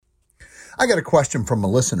I got a question from a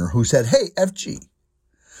listener who said, "Hey, FG,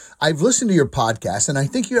 I've listened to your podcast and I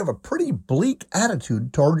think you have a pretty bleak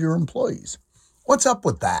attitude toward your employees. What's up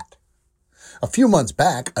with that?" A few months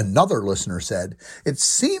back, another listener said, "It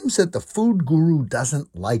seems that the food guru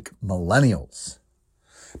doesn't like millennials."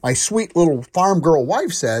 My sweet little farm girl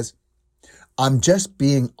wife says, "I'm just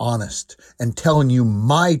being honest and telling you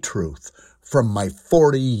my truth from my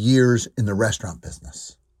 40 years in the restaurant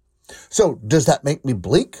business." So does that make me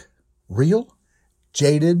bleak, real,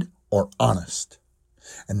 jaded, or honest?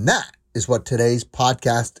 And that is what today's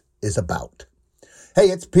podcast is about.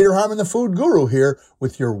 Hey, it's Peter Harmon, the Food Guru, here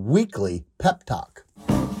with your weekly pep talk.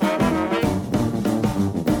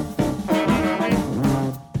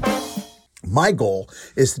 My goal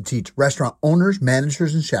is to teach restaurant owners,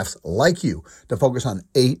 managers, and chefs like you to focus on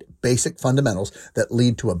 8 basic fundamentals that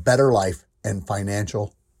lead to a better life and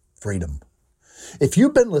financial freedom. If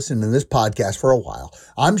you've been listening to this podcast for a while,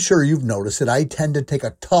 I'm sure you've noticed that I tend to take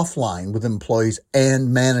a tough line with employees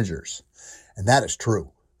and managers. And that is true.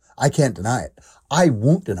 I can't deny it. I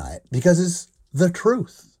won't deny it because it's the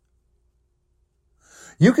truth.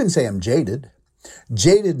 You can say I'm jaded.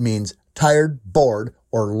 Jaded means tired, bored,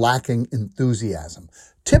 or lacking enthusiasm,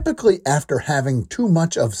 typically after having too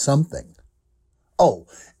much of something. Oh,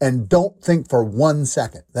 and don't think for 1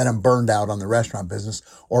 second that I'm burned out on the restaurant business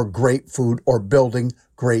or great food or building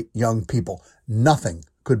great young people. Nothing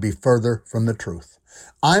could be further from the truth.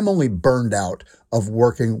 I'm only burned out of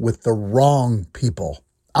working with the wrong people.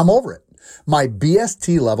 I'm over it. My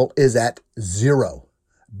BST level is at 0.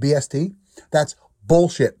 BST? That's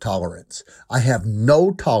bullshit tolerance. I have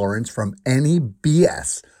no tolerance from any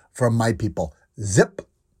BS from my people. Zip,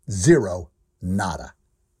 zero, nada.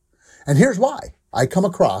 And here's why I come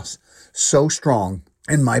across so strong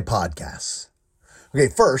in my podcasts. Okay,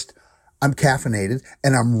 first, I'm caffeinated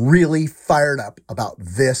and I'm really fired up about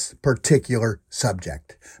this particular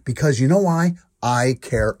subject because you know why? I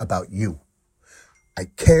care about you. I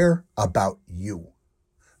care about you,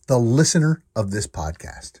 the listener of this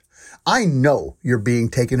podcast. I know you're being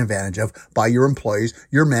taken advantage of by your employees,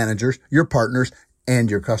 your managers, your partners,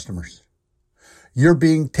 and your customers. You're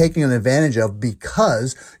being taken advantage of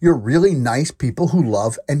because you're really nice people who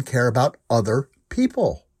love and care about other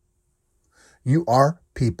people. You are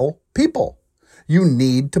people. You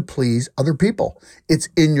need to please other people. It's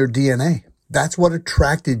in your DNA. That's what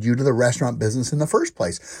attracted you to the restaurant business in the first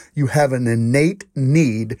place. You have an innate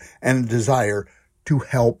need and a desire to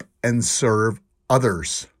help and serve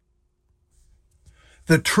others.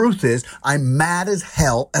 The truth is, I'm mad as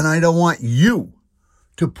hell and I don't want you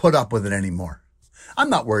to put up with it anymore. I'm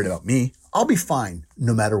not worried about me. I'll be fine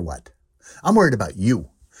no matter what. I'm worried about you.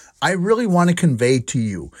 I really want to convey to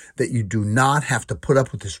you that you do not have to put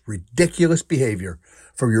up with this ridiculous behavior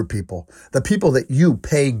from your people, the people that you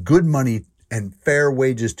pay good money and fair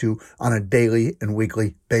wages to on a daily and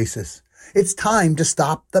weekly basis. It's time to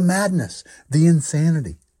stop the madness, the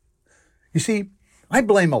insanity. You see, I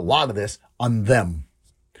blame a lot of this on them.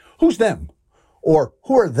 Who's them? Or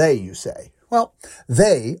who are they, you say? Well,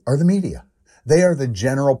 they are the media. They are the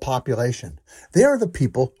general population. They are the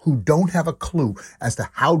people who don't have a clue as to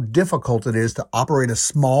how difficult it is to operate a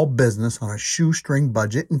small business on a shoestring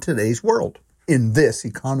budget in today's world, in this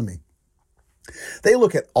economy. They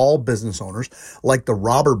look at all business owners like the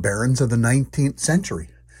robber barons of the 19th century.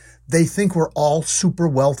 They think we're all super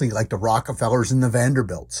wealthy like the Rockefellers and the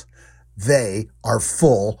Vanderbilts. They are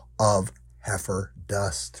full of heifer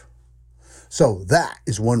dust. So that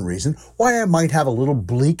is one reason why I might have a little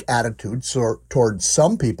bleak attitude towards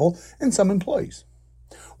some people and some employees.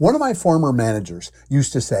 One of my former managers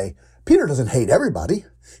used to say, "Peter doesn't hate everybody.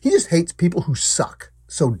 He just hates people who suck,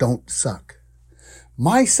 so don't suck."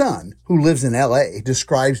 My son, who lives in LA,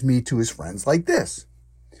 describes me to his friends like this.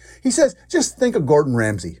 He says, "Just think of Gordon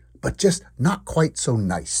Ramsay, but just not quite so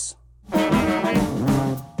nice."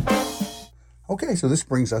 Okay, so this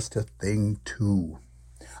brings us to thing 2.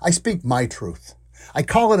 I speak my truth. I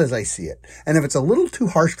call it as I see it. And if it's a little too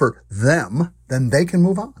harsh for them, then they can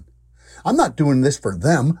move on. I'm not doing this for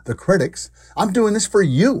them, the critics. I'm doing this for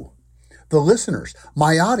you, the listeners,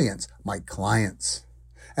 my audience, my clients.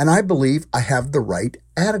 And I believe I have the right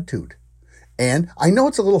attitude. And I know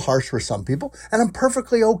it's a little harsh for some people, and I'm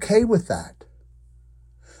perfectly okay with that.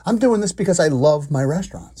 I'm doing this because I love my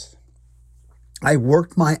restaurants. I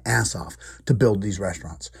worked my ass off to build these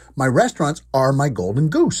restaurants. My restaurants are my golden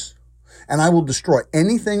goose, and I will destroy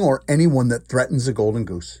anything or anyone that threatens the golden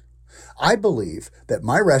goose. I believe that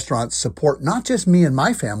my restaurants support not just me and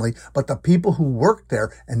my family, but the people who work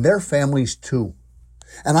there and their families too.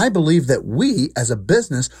 And I believe that we, as a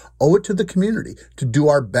business, owe it to the community to do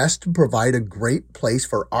our best to provide a great place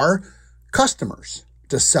for our customers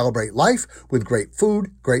to celebrate life with great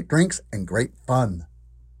food, great drinks, and great fun.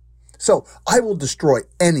 So I will destroy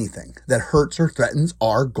anything that hurts or threatens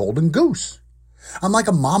our golden goose. I'm like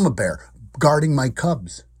a mama bear guarding my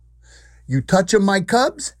cubs. You touch my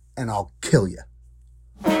cubs and I'll kill you.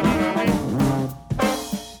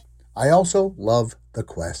 I also love the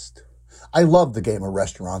quest. I love the game of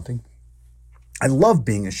restauranting. I love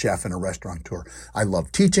being a chef and a restaurateur. I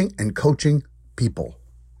love teaching and coaching people.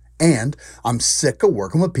 And I'm sick of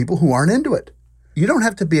working with people who aren't into it. You don't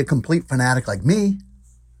have to be a complete fanatic like me,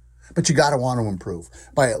 but you got to want to improve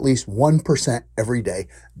by at least 1% every day.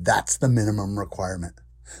 That's the minimum requirement.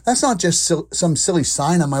 That's not just some silly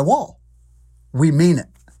sign on my wall. We mean it.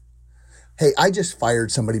 Hey, I just fired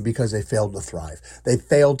somebody because they failed to thrive. They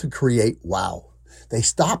failed to create wow. They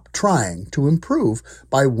stopped trying to improve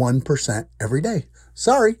by 1% every day.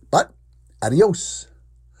 Sorry, but adios.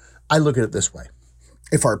 I look at it this way.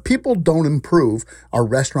 If our people don't improve, our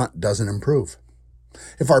restaurant doesn't improve.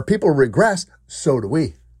 If our people regress, so do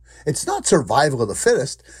we. It's not survival of the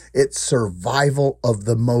fittest. It's survival of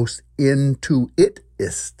the most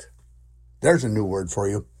into-it-ist. There's a new word for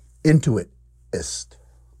you. Into-it-ist.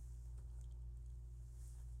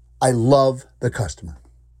 I love the customer.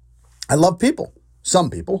 I love people.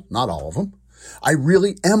 Some people, not all of them. I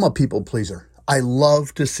really am a people pleaser. I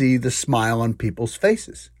love to see the smile on people's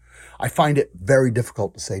faces. I find it very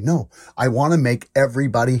difficult to say no. I want to make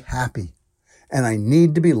everybody happy, and I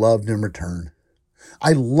need to be loved in return.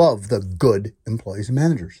 I love the good employees and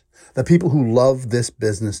managers, the people who love this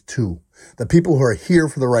business too, the people who are here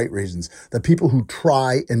for the right reasons, the people who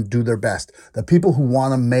try and do their best, the people who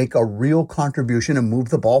want to make a real contribution and move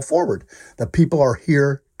the ball forward. The people are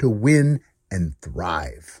here to win and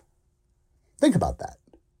thrive. Think about that.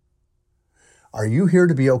 Are you here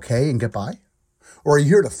to be okay and get by? Or are you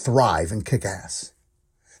here to thrive and kick ass?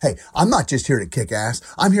 Hey, I'm not just here to kick ass.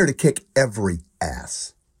 I'm here to kick every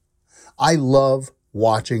ass. I love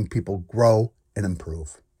watching people grow and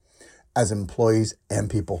improve as employees and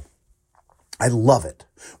people. I love it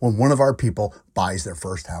when one of our people buys their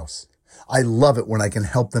first house. I love it when I can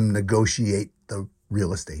help them negotiate the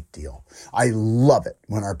real estate deal. I love it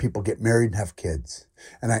when our people get married and have kids.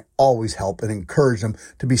 And I always help and encourage them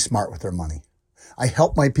to be smart with their money. I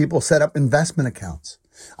help my people set up investment accounts.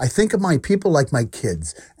 I think of my people like my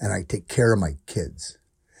kids, and I take care of my kids.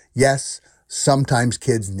 Yes, sometimes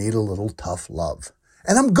kids need a little tough love,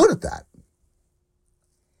 and I'm good at that.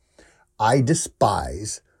 I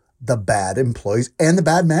despise the bad employees and the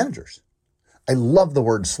bad managers. I love the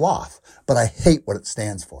word sloth, but I hate what it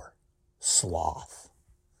stands for. Sloth.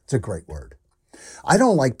 It's a great word. I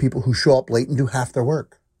don't like people who show up late and do half their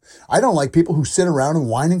work. I don't like people who sit around and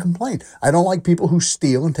whine and complain. I don't like people who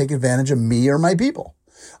steal and take advantage of me or my people.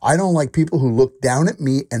 I don't like people who look down at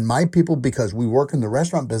me and my people because we work in the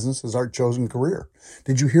restaurant business as our chosen career.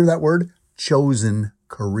 Did you hear that word? Chosen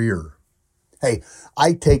career. Hey,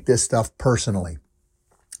 I take this stuff personally,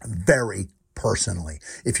 very personally.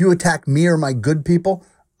 If you attack me or my good people,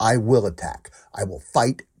 I will attack. I will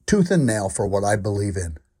fight tooth and nail for what I believe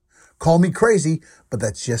in. Call me crazy, but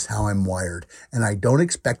that's just how I'm wired, and I don't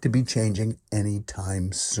expect to be changing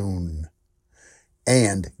anytime soon.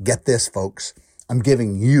 And get this, folks, I'm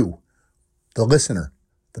giving you, the listener,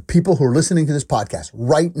 the people who are listening to this podcast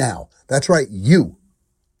right now, that's right, you,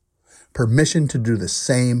 permission to do the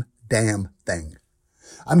same damn thing.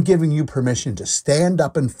 I'm giving you permission to stand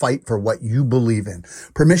up and fight for what you believe in,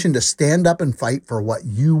 permission to stand up and fight for what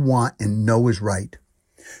you want and know is right.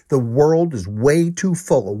 The world is way too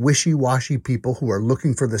full of wishy-washy people who are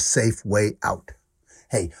looking for the safe way out.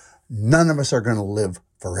 Hey, none of us are going to live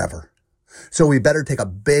forever. So we better take a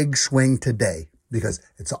big swing today because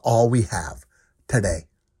it's all we have today.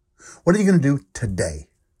 What are you going to do today?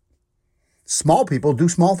 Small people do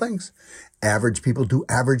small things. Average people do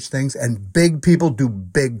average things. And big people do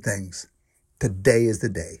big things. Today is the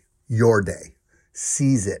day. Your day.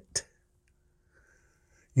 Seize it.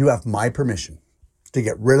 You have my permission to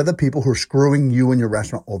get rid of the people who are screwing you and your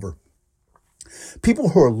restaurant over. People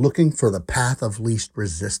who are looking for the path of least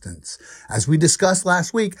resistance. As we discussed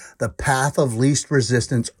last week, the path of least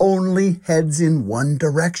resistance only heads in one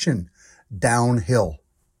direction, downhill,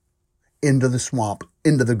 into the swamp,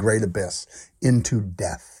 into the great abyss, into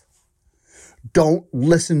death. Don't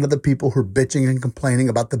listen to the people who are bitching and complaining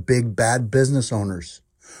about the big bad business owners.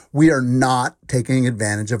 We are not taking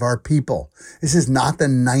advantage of our people. This is not the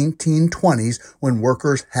 1920s when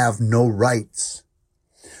workers have no rights.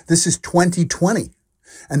 This is 2020,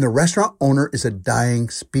 and the restaurant owner is a dying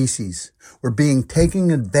species. We're being taken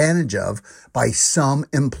advantage of by some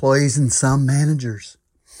employees and some managers.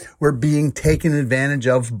 We're being taken advantage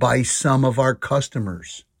of by some of our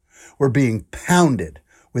customers. We're being pounded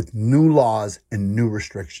with new laws and new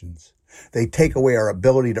restrictions. They take away our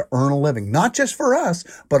ability to earn a living, not just for us,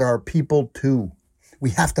 but our people too. We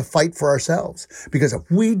have to fight for ourselves, because if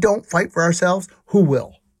we don't fight for ourselves, who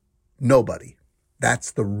will? Nobody.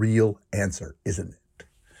 That's the real answer, isn't it?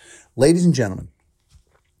 Ladies and gentlemen,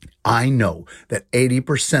 I know that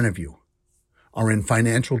 80% of you are in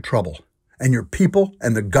financial trouble, and your people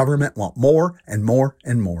and the government want more and more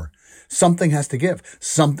and more. Something has to give.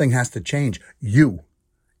 Something has to change. You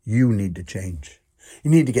need to change. You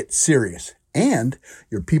need to get serious, and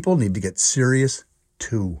your people need to get serious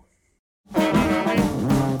too.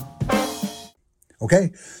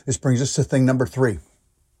 Okay, this brings us to thing number 3.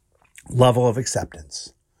 Level of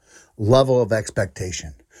acceptance. Level of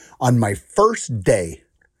expectation. On my first day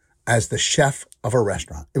as the chef of a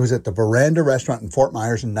restaurant, it was at the Veranda Restaurant in Fort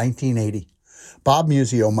Myers in 1980. Bob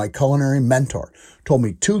Musio, my culinary mentor, told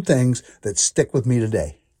me 2 things that stick with me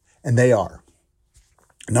today. And they are,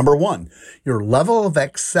 number 1, your level of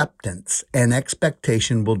acceptance and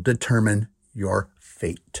expectation will determine your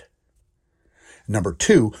fate. Number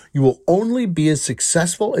 2, you will only be as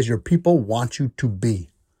successful as your people want you to be.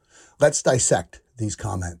 Let's dissect these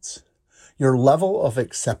comments. Your level of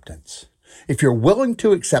acceptance. If you're willing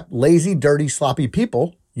to accept lazy, dirty, sloppy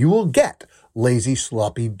people, you will get lazy,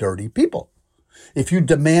 sloppy, dirty people. If you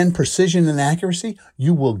demand precision and accuracy,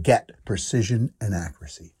 you will get precision and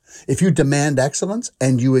accuracy. If you demand excellence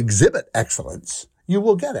and you exhibit excellence, you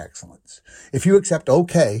will get excellence. If you accept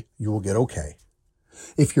okay, you will get okay.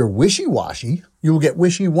 If you're wishy-washy, you will get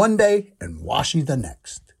wishy one day and washy the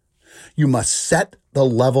next. You must set the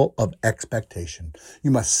level of expectation. You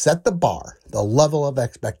must set the bar, the level of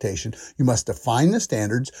expectation. You must define the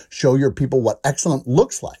standards, show your people what excellent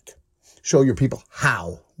looks like. Show your people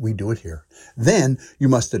how we do it here. Then you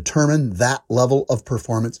must determine that level of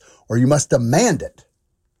performance, or you must demand it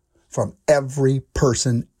from every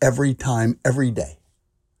person, every time, every day,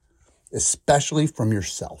 especially from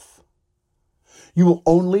yourself. You will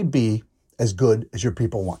only be as good as your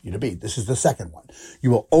people want you to be. This is the second one. You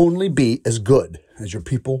will only be as good as your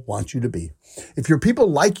people want you to be. If your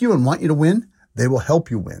people like you and want you to win, they will help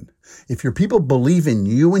you win. If your people believe in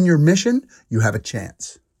you and your mission, you have a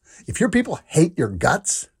chance. If your people hate your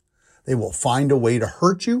guts, they will find a way to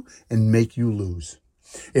hurt you and make you lose.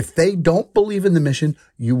 If they don't believe in the mission,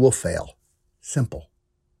 you will fail. Simple.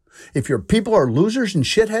 If your people are losers and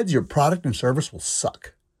shitheads, your product and service will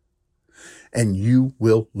suck. And you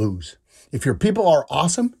will lose. If your people are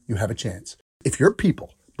awesome, you have a chance. If your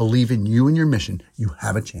people believe in you and your mission, you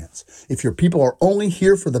have a chance. If your people are only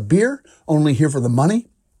here for the beer, only here for the money,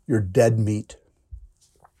 you're dead meat.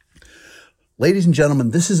 Ladies and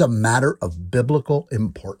gentlemen, this is a matter of biblical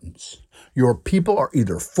importance. Your people are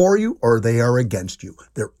either for you or they are against you.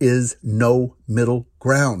 There is no middle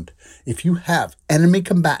ground. If you have enemy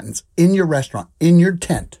combatants in your restaurant, in your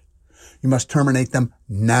tent, you must terminate them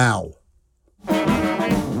now.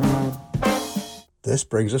 This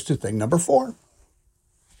brings us to thing number 4.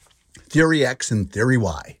 Theory X and Theory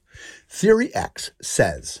Y. Theory X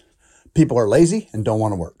says people are lazy and don't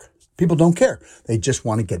want to work. People don't care. They just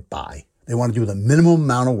want to get by. They want to do the minimum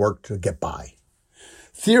amount of work to get by.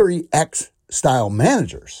 Theory X style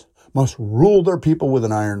managers must rule their people with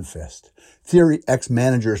an iron fist. Theory X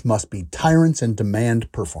managers must be tyrants and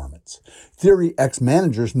demand performance. Theory X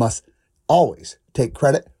managers must always take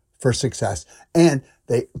credit for success, and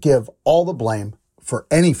they give all the blame for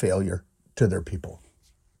any failure to their people.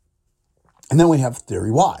 And then we have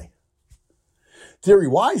Theory Y. Theory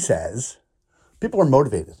Y says people are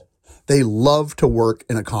motivated. They love to work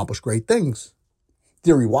and accomplish great things.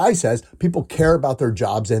 Theory Y says people care about their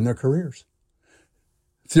jobs and their careers.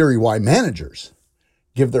 Theory Y managers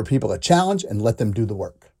give their people a challenge and let them do the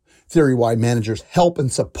work. Theory Y managers help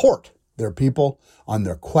and support their people on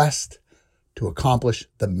their quest to accomplish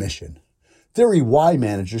the mission. Theory Y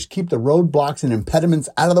managers keep the roadblocks and impediments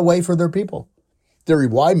out of the way for their people. Theory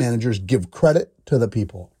Y managers give credit to the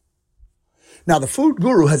people. Now, the food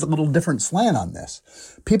guru has a little different slant on this.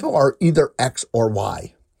 People are either X or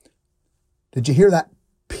Y. Did you hear that?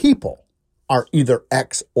 People are either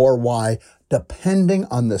X or Y, depending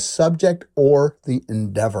on the subject or the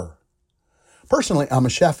endeavor. Personally, I'm a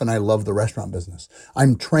chef and I love the restaurant business.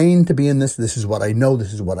 I'm trained to be in this. This is what I know.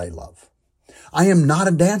 This is what I love. I am not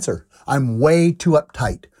a dancer. I'm way too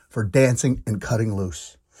uptight for dancing and cutting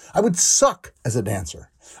loose. I would suck as a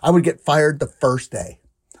dancer. I would get fired the first day.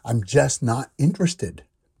 I'm just not interested.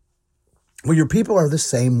 Well, your people are the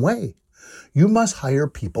same way. You must hire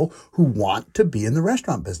people who want to be in the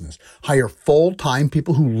restaurant business. Hire full-time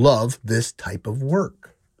people who love this type of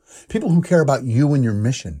work. people who care about you and your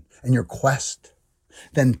mission and your quest.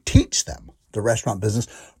 Then teach them the restaurant business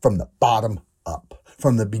from the bottom up,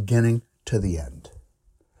 from the beginning to the end.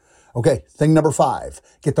 Okay, thing number 5,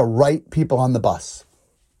 get the right people on the bus.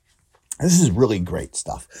 This is really great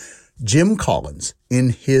stuff. Jim Collins,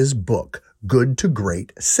 in his book, Good to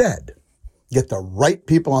Great, said, get the right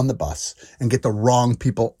people on the bus and get the wrong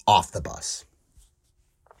people off the bus.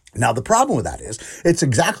 Now, the problem with that is it's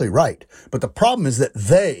exactly right. But the problem is that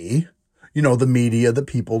they, the media, the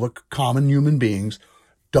people, the common human beings,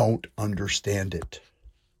 don't understand it.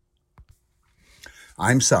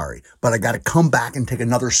 I'm sorry, but I got to come back and take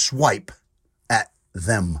another swipe at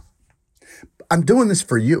them. I'm doing this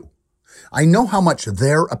for you. I know how much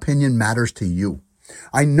their opinion matters to you.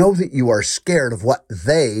 I know that you are scared of what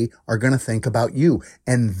they are going to think about you.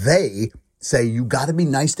 And they say you got to be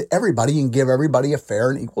nice to everybody and give everybody a fair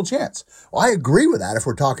and equal chance. Well, I agree with that if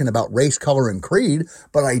we're talking about race, color, and creed,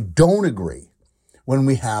 but I don't agree when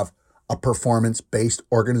we have a performance-based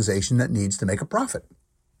organization that needs to make a profit.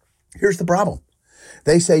 Here's the problem.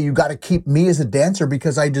 They say you got to keep me as a dancer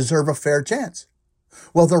because I deserve a fair chance.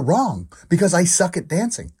 Well, they're wrong because I suck at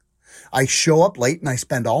dancing. I show up late and I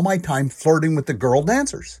spend all my time flirting with the girl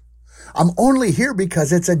dancers. I'm only here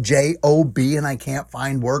because it's a job and I can't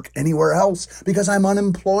find work anywhere else because I'm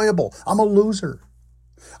unemployable. I'm a loser.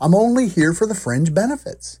 I'm only here for the fringe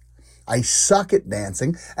benefits. I suck at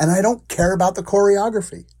dancing and I don't care about the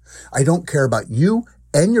choreography. I don't care about you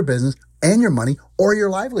and your business and your money or your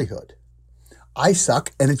livelihood. I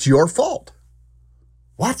suck and it's your fault.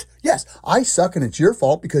 What? Yes, I suck and it's your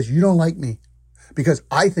fault because you don't like me. Because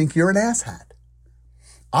I think you're an asshat.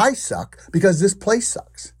 I suck because this place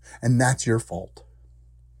sucks. And that's your fault.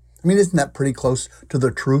 I mean, isn't that pretty close to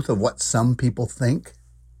the truth of what some people think?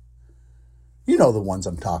 You know the ones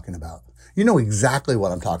I'm talking about. You know exactly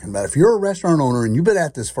what I'm talking about. If you're a restaurant owner and you've been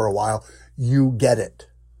at this for a while, you get it.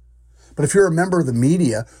 But if you're a member of the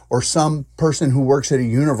media or some person who works at a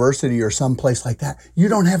university or some place like that, you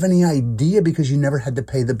don't have any idea because you never had to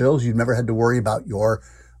pay the bills. You never had to worry about your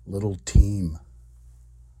little team.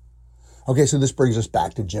 Okay, so this brings us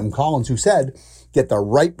back to Jim Collins, who said, get the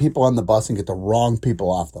right people on the bus and get the wrong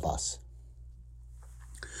people off the bus.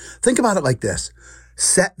 Think about it like this.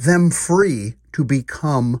 Set them free to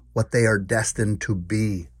become what they are destined to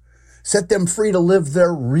be. Set them free to live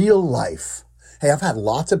their real life. Hey, I've had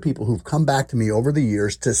lots of people who've come back to me over the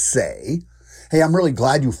years to say, hey, I'm really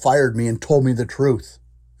glad you fired me and told me the truth.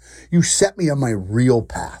 You set me on my real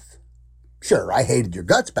path. Sure, I hated your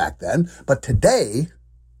guts back then, but today,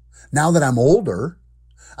 now that I'm older,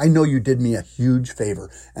 I know you did me a huge favor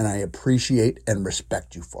and I appreciate and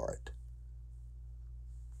respect you for it.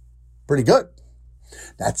 Pretty good.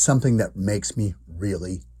 That's something that makes me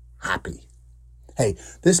really happy. Hey,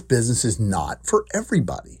 this business is not for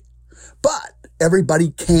everybody, but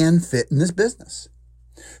everybody can fit in this business.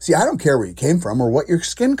 See, I don't care where you came from or what your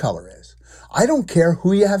skin color is. I don't care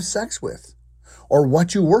who you have sex with or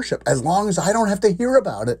what you worship, as long as I don't have to hear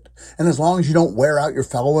about it, and as long as you don't wear out your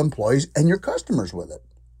fellow employees and your customers with it.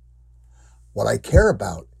 What I care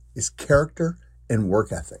about is character and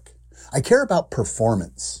work ethic. I care about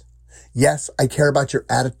performance. Yes, I care about your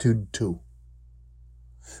attitude too.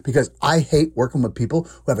 Because I hate working with people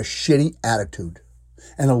who have a shitty attitude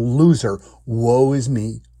and a loser, woe is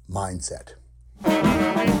me mindset.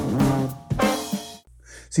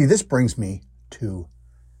 See, this brings me to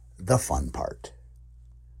the fun part.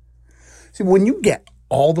 See, when you get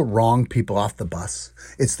all the wrong people off the bus,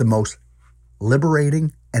 it's the most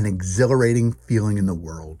liberating and exhilarating feeling in the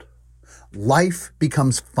world. Life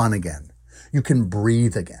becomes fun again. You can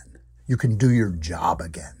breathe again. You can do your job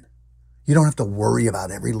again. You don't have to worry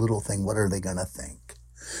about every little thing. What are they going to think?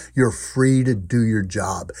 You're free to do your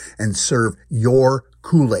job and serve your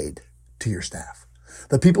Kool-Aid to your staff.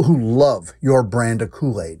 The people who love your brand of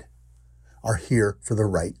Kool-Aid are here for the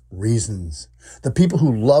right reasons. The people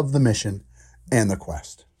who love the mission and the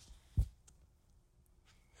quest.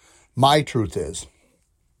 My truth is,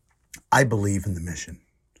 I believe in the mission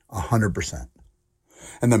 100%.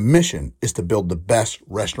 And the mission is to build the best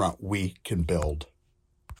restaurant we can build.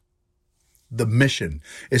 The mission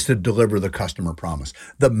is to deliver the customer promise.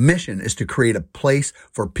 The mission is to create a place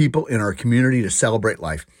for people in our community to celebrate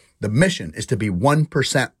life. The mission is to be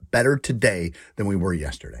 1% better today than we were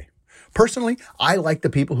yesterday. Personally, I like the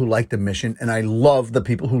people who like the mission, and I love the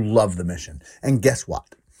people who love the mission. And guess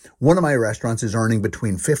what? One of my restaurants is earning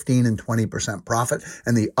between 15 and 20% profit,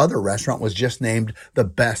 and the other restaurant was just named the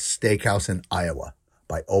best steakhouse in Iowa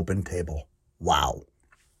by Open Table. Wow.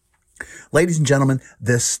 Ladies and gentlemen,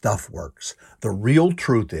 this stuff works. The real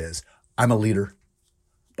truth is I'm a leader,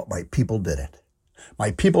 but my people did it.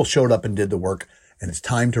 My people showed up and did the work, and it's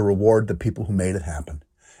time to reward the people who made it happen.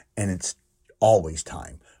 And it's always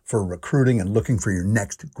time for recruiting and looking for your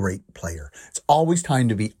next great player. It's always time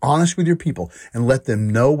to be honest with your people and let them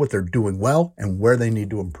know what they're doing well and where they need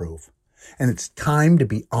to improve. And it's time to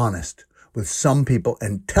be honest with some people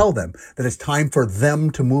and tell them that it's time for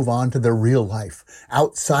them to move on to their real life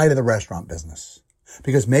outside of the restaurant business,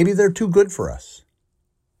 because maybe they're too good for us.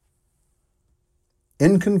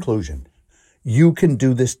 In conclusion, you can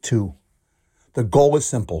do this too. The goal is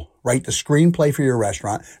simple. Write the screenplay for your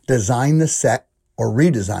restaurant, design the set or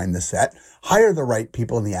redesign the set, hire the right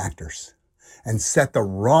people and the actors, and set the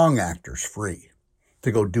wrong actors free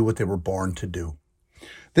to go do what they were born to do.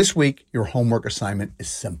 This week, your homework assignment is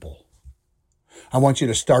simple. I want you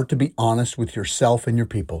to start to be honest with yourself and your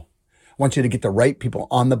people. I want you to get the right people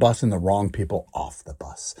on the bus and the wrong people off the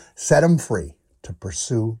bus. Set them free to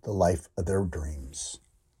pursue the life of their dreams.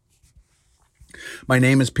 My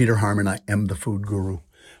name is Peter Harmon. I am the Food Guru.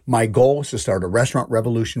 My goal is to start a restaurant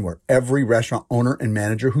revolution where every restaurant owner and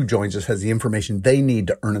manager who joins us has the information they need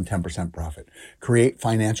to earn a 10% profit, create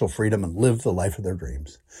financial freedom, and live the life of their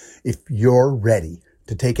dreams. If you're ready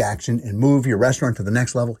to take action and move your restaurant to the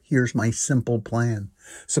next level, here's my simple plan.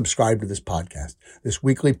 Subscribe to this podcast. This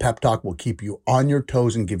weekly pep talk will keep you on your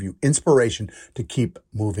toes and give you inspiration to keep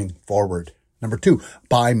moving forward. Number 2,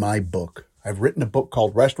 buy my book. I've written a book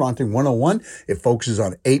called Restauranting 101. It focuses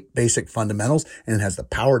on 8 basic fundamentals, and it has the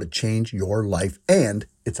power to change your life, and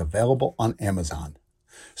it's available on Amazon.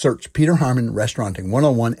 Search Peter Harmon Restauranting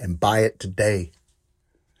 101 and buy it today.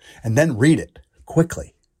 And then read it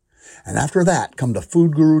quickly. And after that, come to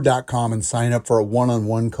foodguru.com and sign up for a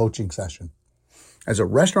one-on-one coaching session. As a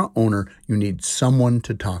restaurant owner, you need someone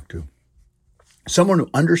to talk to. Someone who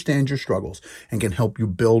understands your struggles and can help you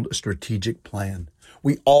build a strategic plan.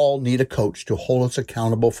 We all need a coach to hold us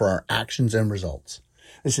accountable for our actions and results.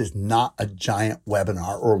 This is not a giant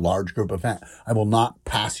webinar or large group event. I will not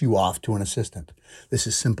pass you off to an assistant. This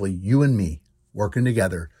is simply you and me working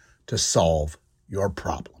together to solve your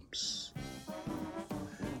problems.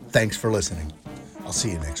 Thanks for listening. I'll see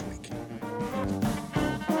you next week.